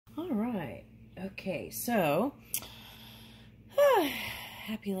Okay, so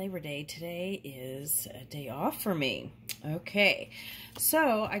happy Labor Day. Today is a day off for me. Okay,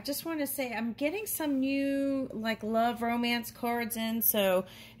 so I just want to say I'm getting some new like love romance cards in, so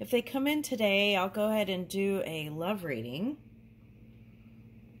if they come in today, I'll go ahead and do a love reading.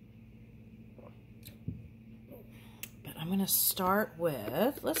 But I'm going to start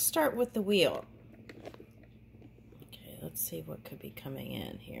with, let's start with the wheel. Okay, let's see what could be coming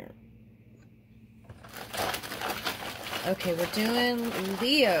in here. Okay, we're doing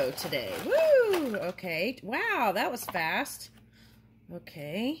Leo today. Woo! Okay. Wow, that was fast.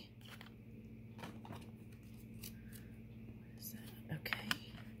 Okay. What is that? Okay.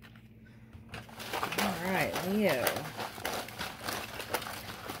 All right, Leo.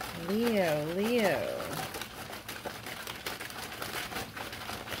 Leo.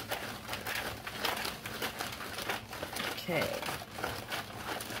 Okay.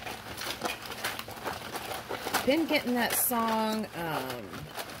 Been getting that song,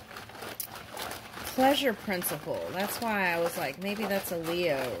 Pleasure Principle. That's why I was like, maybe that's a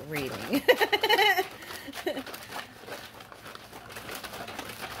Leo reading.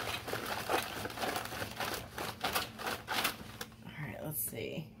 Alright, let's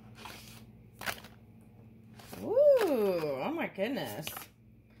see. Woo! Oh my goodness.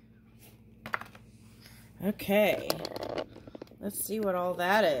 Okay. Let's see what all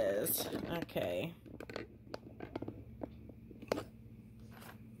that is. Okay.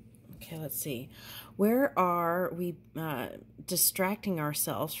 Okay, let's see. Where are we distracting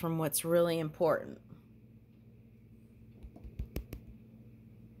ourselves from what's really important?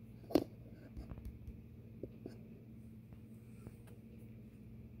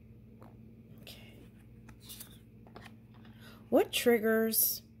 Okay. What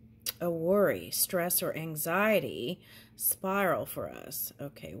triggers a worry, stress, or anxiety spiral for us?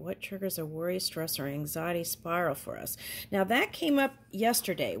 Okay, what triggers a worry, stress, or anxiety spiral for us? Now that came up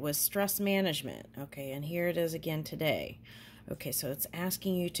yesterday with stress management. Okay, and here it is again today. Okay, so it's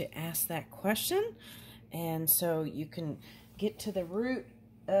asking you to ask that question, and so you can get to the root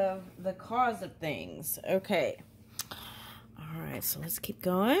of the cause of things. Okay, all right, so let's keep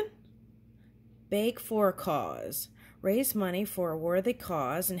going. Bake for a cause. Raise money for a worthy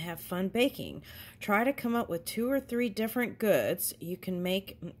cause and have fun baking. Try to come up with 2 or 3 different goods you can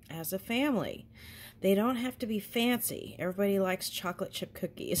make as a family. They don't have to be fancy. Everybody likes chocolate chip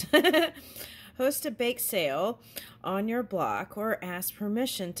cookies. Host a bake sale on your block or ask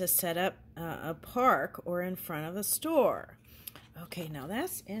permission to set up a park or in front of a store. Okay, now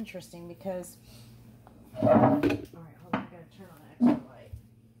that's interesting because... All right, hold on, I gotta turn on the extra light.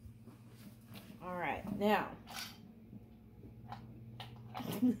 All right, now...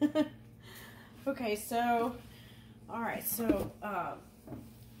 Okay, so, alright, so,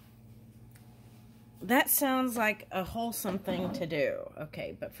 that sounds like a wholesome thing to do.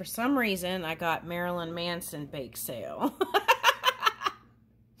 Okay, but for some reason, I got Marilyn Manson bake sale.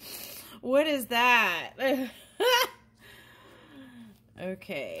 What is that?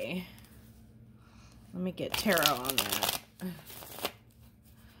 Okay. Let me get tarot on that.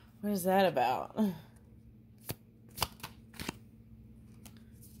 What is that about?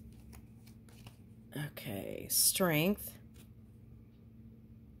 Okay, strength.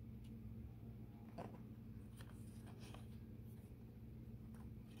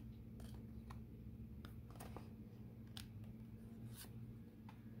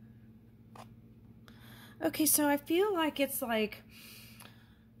 Okay, so I feel like it's like,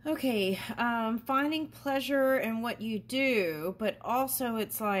 okay, finding pleasure in what you do, but also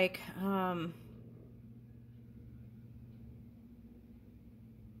it's like,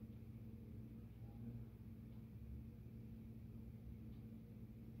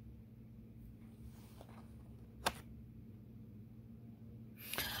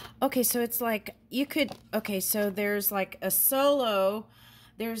 okay, so it's like you could, okay, so there's like a solo,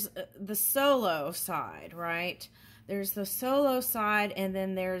 there's the solo side, right? There's the solo side and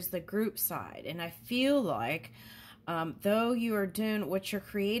then there's the group side. And I feel like, though you are doing what you're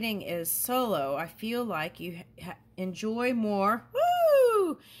creating is solo, I feel like you enjoy more,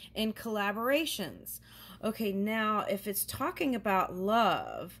 woo, in collaborations. Okay, now if it's talking about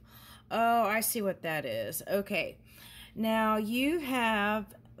love, oh, I see what that is. Okay, now you have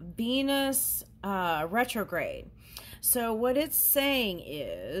Venus retrograde. So what it's saying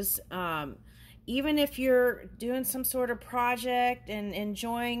is, even if you're doing some sort of project and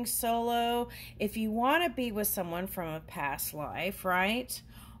enjoying solo, if you want to be with someone from a past life, right?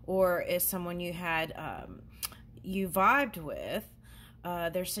 Or is someone you had, you vibed with,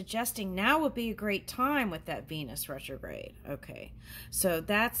 they're suggesting now would be a great time with that Venus retrograde. Okay, so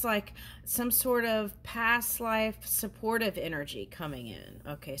that's like some sort of past life supportive energy coming in.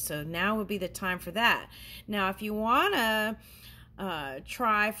 Okay, so now would be the time for that. Now, if you want to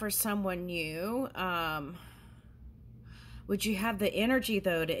try for someone new, would you have the energy,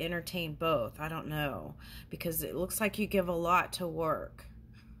 though, to entertain both? I don't know, because it looks like you give a lot to work.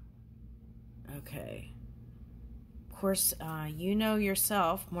 Okay. Of course, you know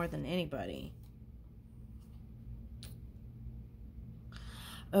yourself more than anybody.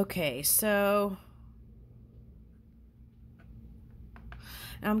 Okay, so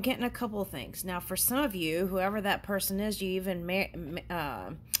I'm getting a couple of things. Now, for some of you, whoever that person is, you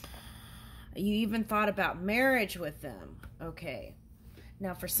even thought about marriage with them. Okay.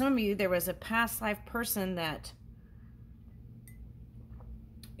 Now, for some of you, there was a past life person that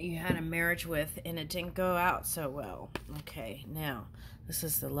you had a marriage with and it didn't go out so well. Okay. Now, this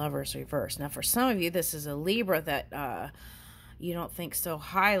is the Lover's reverse. Now, for some of you, this is a Libra that you don't think so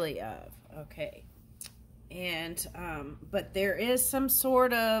highly of. Okay. And, but there is some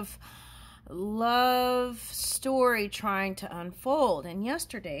sort of love story trying to unfold. And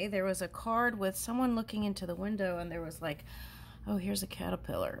yesterday there was a card with someone looking into the window, and there was like, oh, here's a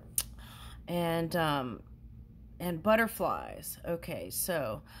caterpillar and butterflies. Okay,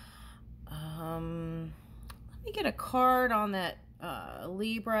 so let me get a card on that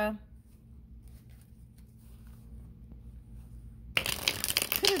Libra.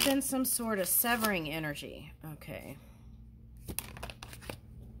 Could have been some sort of severing energy. Okay.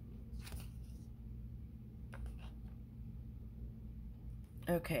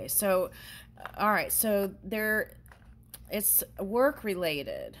 Okay, so, all right, so it's work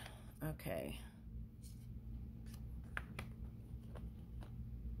related. Okay.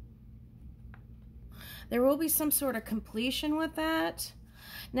 There will be some sort of completion with that.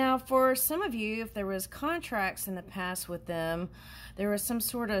 Now, for some of you, if there was contracts in the past with them, there was some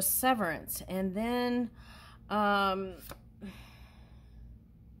sort of severance, and then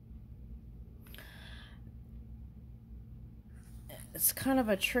it's kind of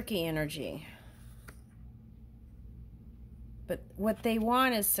a tricky energy. But what they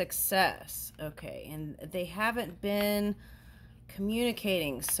want is success. Okay, and they haven't been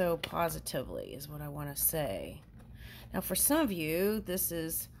communicating so positively is what I want to say. Now, for some of you, this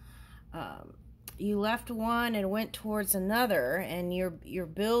is you left one and went towards another, and you're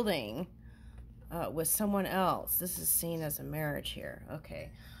building with someone else. This is seen as a marriage here.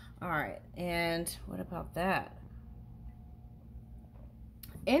 Okay, all right. And what about that?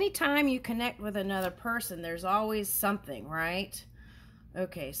 Anytime you connect with another person, there's always something, right?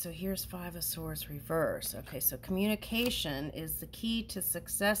 Okay, so here's Five of Swords reverse. Okay, so communication is the key to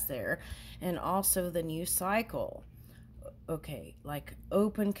success there, and also the new cycle. Okay, like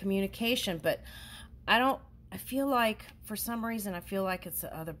open communication, but I feel like, for some reason, I feel like it's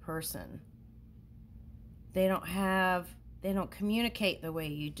the other person. They don't communicate the way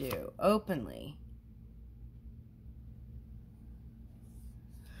you do, openly.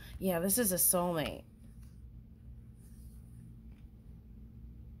 Yeah, this is a soulmate.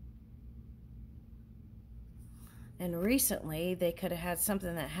 And recently, they could have had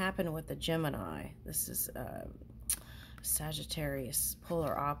something that happened with the Gemini. This is Sagittarius,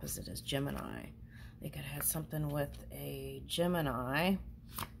 polar opposite is Gemini. They could have had something with a Gemini,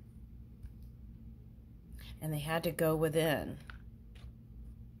 and they had to go within.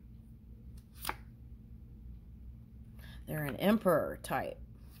 They're an Emperor type.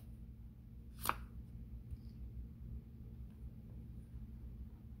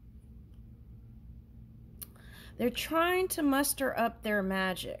 They're trying to muster up their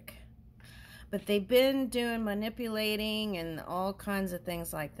magic, but they've been doing manipulating and all kinds of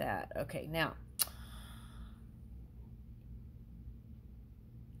things like that. Okay, now,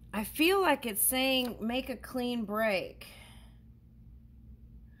 I feel like it's saying make a clean break.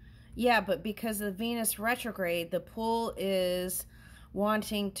 Yeah, but because of Venus retrograde, the pull is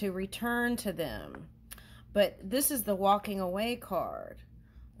wanting to return to them. But this is the walking away card.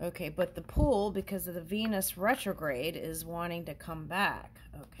 Okay, but the pull, because of the Venus retrograde, is wanting to come back.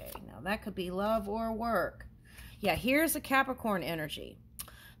 Okay, now that could be love or work. Yeah, here's a Capricorn energy.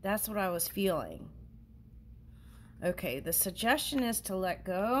 That's what I was feeling. Okay, the suggestion is to let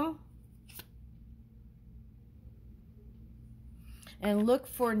go and look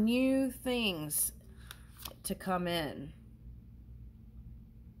for new things to come in.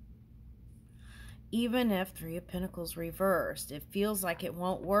 Even if Three of Pentacles reversed, it feels like it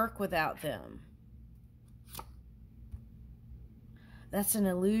won't work without them. That's an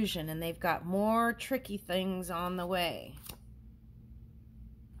illusion, and they've got more tricky things on the way.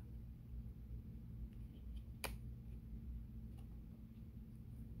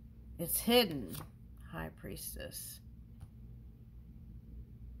 It's hidden. High Priestess.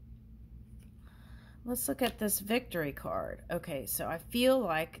 Let's look at this victory card. Okay, so I feel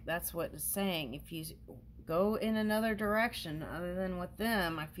like that's what it's saying. If you go in another direction other than with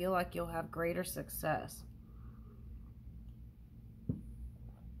them, I feel like you'll have greater success.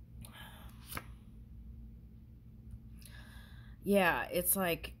 Yeah, it's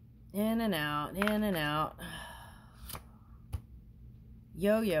like in and out, in and out.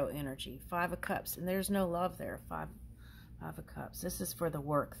 Yo-yo energy, 5 of Cups. And there's no love there, five of Cups. This is for the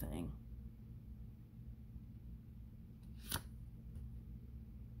work thing.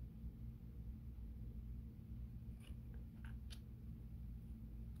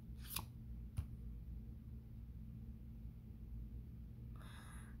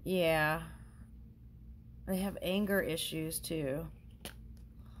 Yeah. They have anger issues too.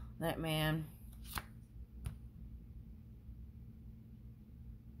 That man.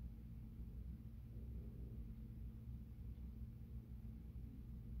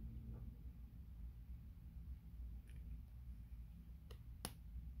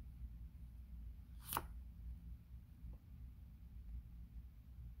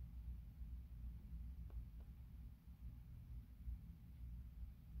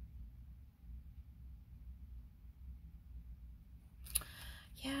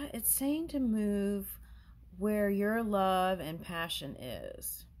 Yeah, it's saying to move where your love and passion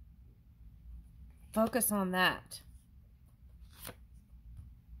is. Focus on that.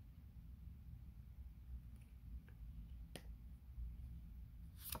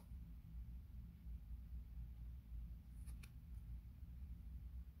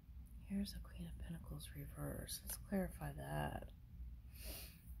 Here's the Queen of Pentacles reverse. Let's clarify that.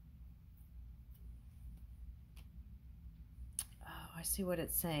 Oh, I see what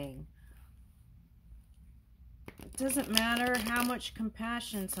it's saying. It doesn't matter how much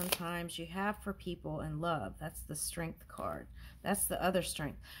compassion sometimes you have for people and love. That's the Strength card. That's the other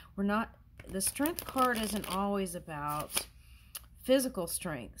strength. The Strength card isn't always about physical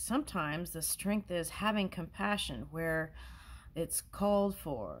strength. Sometimes the strength is having compassion where it's called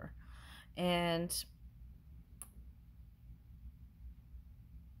for. And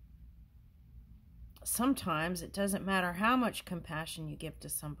sometimes it doesn't matter how much compassion you give to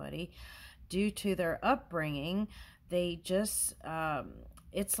somebody. Due to their upbringing, they just,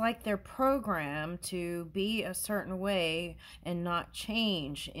 it's like they're programmed to be a certain way and not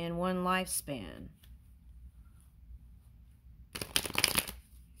change in one lifespan.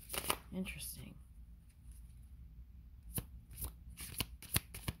 Interesting.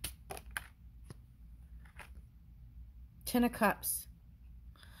 Ten of Cups.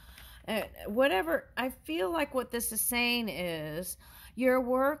 Whatever, I feel like what this is saying is your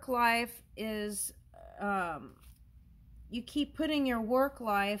work life is, you keep putting your work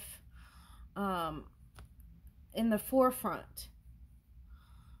life in the forefront.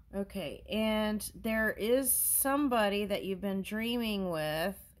 Okay, and there is somebody that you've been dreaming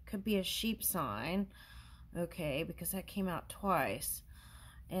with. Could be a sheep sign. Okay, because that came out twice.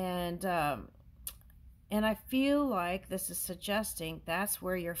 And I feel like this is suggesting that's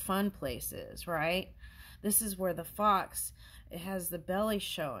where your fun place is, right? This is where the fox, it has the belly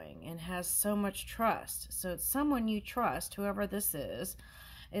showing and has so much trust. So it's someone you trust, whoever this is.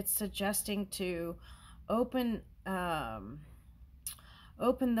 It's suggesting to open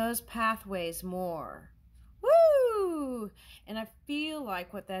those pathways more. Woo! And I feel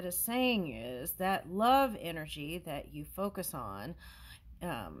like what that is saying is that love energy that you focus on,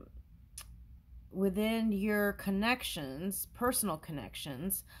 within your connections, personal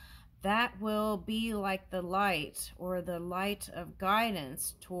connections, that will be like the light or the light of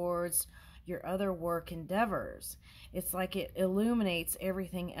guidance towards your other work endeavors. It's like it illuminates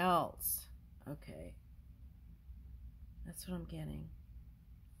everything else. Okay. That's what I'm getting.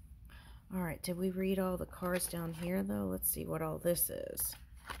 All right, did we read all the cards down here, though? Let's see what all this is.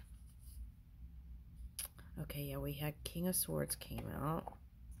 Okay, yeah, we had King of Swords came out.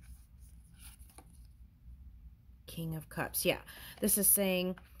 King of Cups. Yeah, this is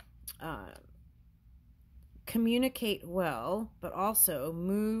saying communicate well, but also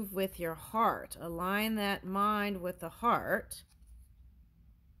move with your heart. Align that mind with the heart.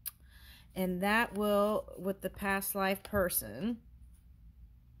 And that will, with the past life person,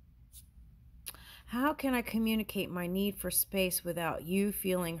 how can I communicate my need for space without you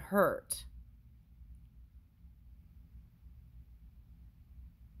feeling hurt?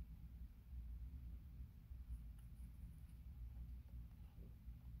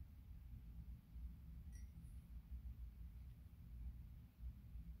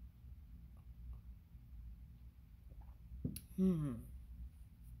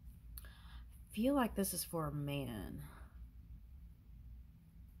 feel like this is for a man.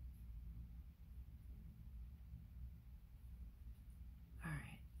 All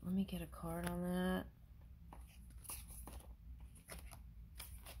right, let me get a card on that.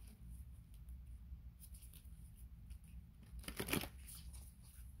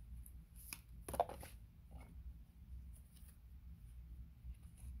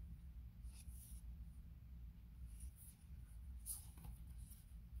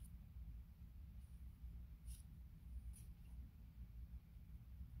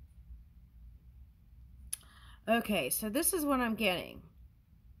 Okay, so this is what I'm getting.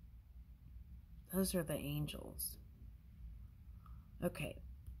 Those are the angels. Okay.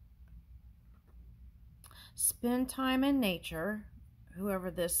 Spend time in nature. Whoever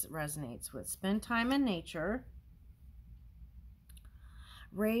this resonates with. Spend time in nature.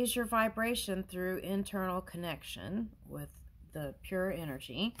 Raise your vibration through internal connection with the pure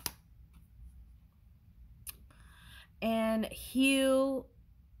energy. And heal.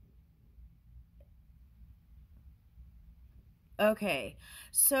 Okay,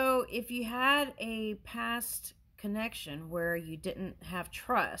 so if you had a past connection where you didn't have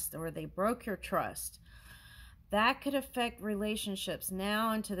trust, or they broke your trust, that could affect relationships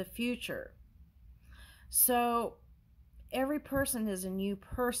now into the future. So every person is a new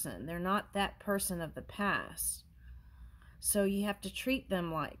person. They're not that person of the past. So you have to treat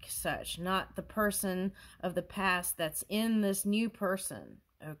them like such, not the person of the past that's in this new person.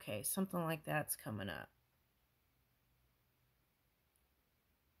 Okay, something like that's coming up.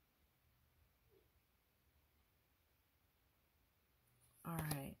 All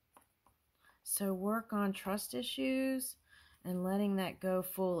right. So work on trust issues and letting that go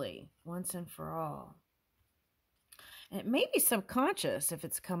fully, once and for all. And it may be subconscious if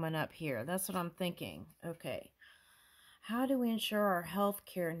it's coming up here. That's what I'm thinking. Okay. How do we ensure our health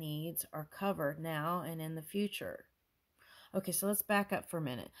care needs are covered now and in the future? Okay, so let's back up for a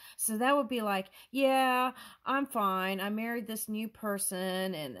minute. So that would be like, yeah, I'm fine. I married this new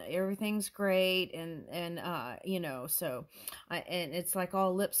person and everything's great. And you know, so, and it's like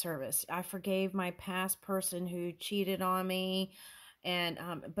all lip service. I forgave my past person who cheated on me. And,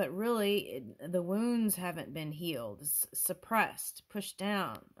 but really the wounds haven't been healed. It's suppressed, pushed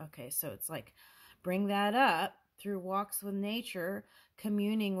down. Okay, so it's like, bring that up through walks with nature,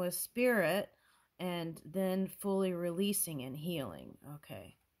 communing with spirit, and then fully releasing and healing.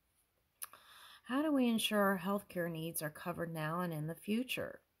 Okay. How do we ensure our healthcare needs are covered now and in the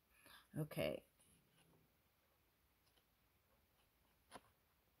future? Okay.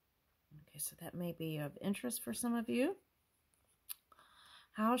 Okay, so that may be of interest for some of you.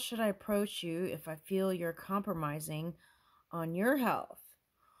 How should I approach you if I feel you're compromising on your health?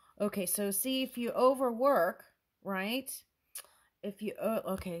 Okay, so see, if you overwork, right? If you,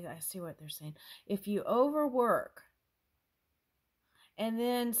 okay, I see what they're saying. If you overwork, and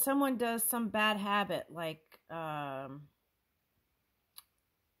then someone does some bad habit, like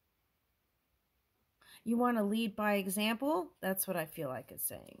you want to lead by example, that's what I feel like it's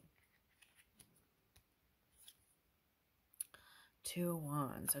saying. Two of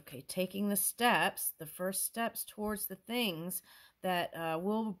Wands. Okay, taking the steps, the first steps towards the things that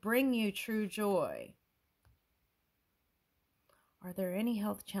will bring you true joy. Are there any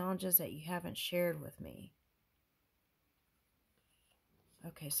health challenges that you haven't shared with me?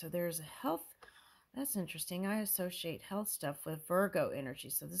 Okay, so there's a health. That's interesting. I associate health stuff with Virgo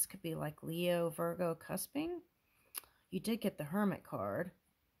energy. So this could be like Leo, Virgo cusping. You did get the Hermit card.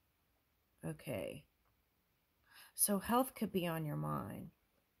 Okay. So health could be on your mind.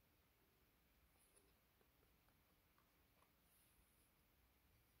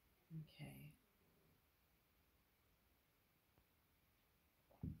 Okay.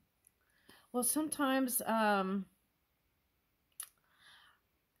 Well, sometimes, well,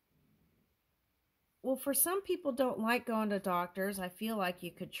 for some people don't like going to doctors. I feel like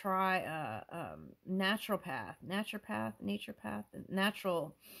you could try a naturopath, natural,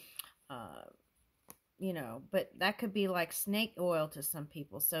 you know, but that could be like snake oil to some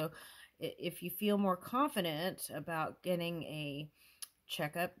people. So if you feel more confident about getting a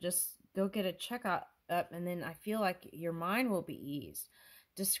checkup, just go get a checkup, and then I feel like your mind will be eased.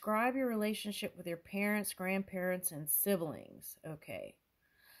 Describe your relationship with your parents, grandparents, and siblings. Okay.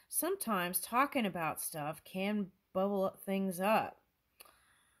 Sometimes talking about stuff can bubble up things up.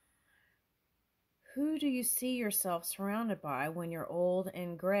 Who do you see yourself surrounded by when you're old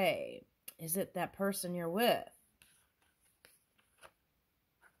and gray? Is it that person you're with?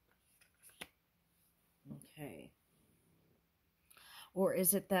 Okay. Or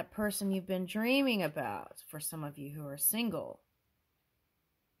is it that person you've been dreaming about, for some of you who are single?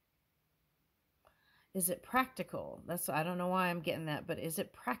 Is it practical? I don't know why I'm getting that, but is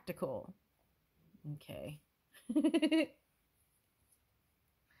it practical? Okay.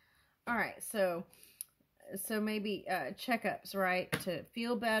 All right, so maybe checkups, right? To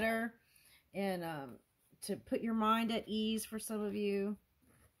feel better and to put your mind at ease for some of you.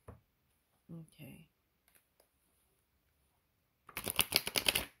 Okay.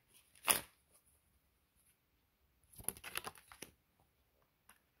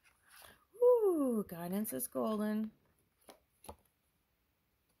 Ooh, guidance is golden.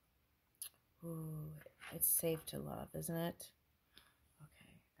 Ooh, it's safe to love, isn't it?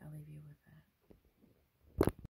 Okay, I'll leave you with